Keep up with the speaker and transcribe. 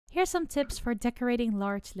Here's some tips for decorating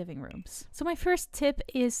large living rooms. So my first tip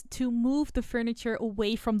is to move the furniture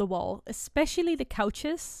away from the wall, especially the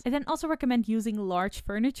couches. I then also recommend using large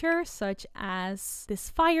furniture such as this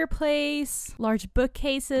fireplace, large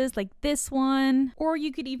bookcases like this one, or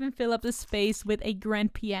you could even fill up the space with a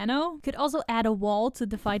grand piano. You could also add a wall to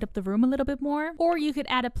divide up the room a little bit more, or you could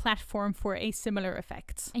add a platform for a similar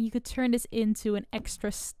effect. And you could turn this into an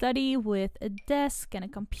extra study with a desk and a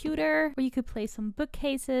computer, or you could place some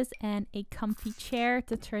bookcases and a comfy chair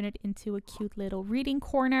to turn it into a cute little reading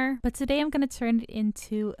corner. But today I'm going to turn it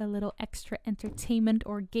into a little extra entertainment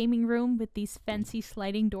or gaming room with these fancy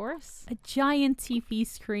sliding doors, a giant TV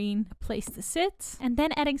screen, a place to sit, and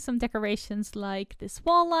then adding some decorations like this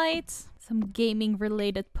wall light, some gaming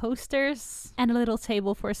related posters, and a little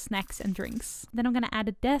table for snacks and drinks. Then I'm going to add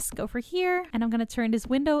a desk over here, and I'm going to turn this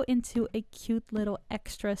window into a cute little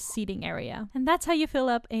extra seating area. And that's how you fill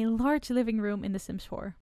up a large living room in The Sims 4.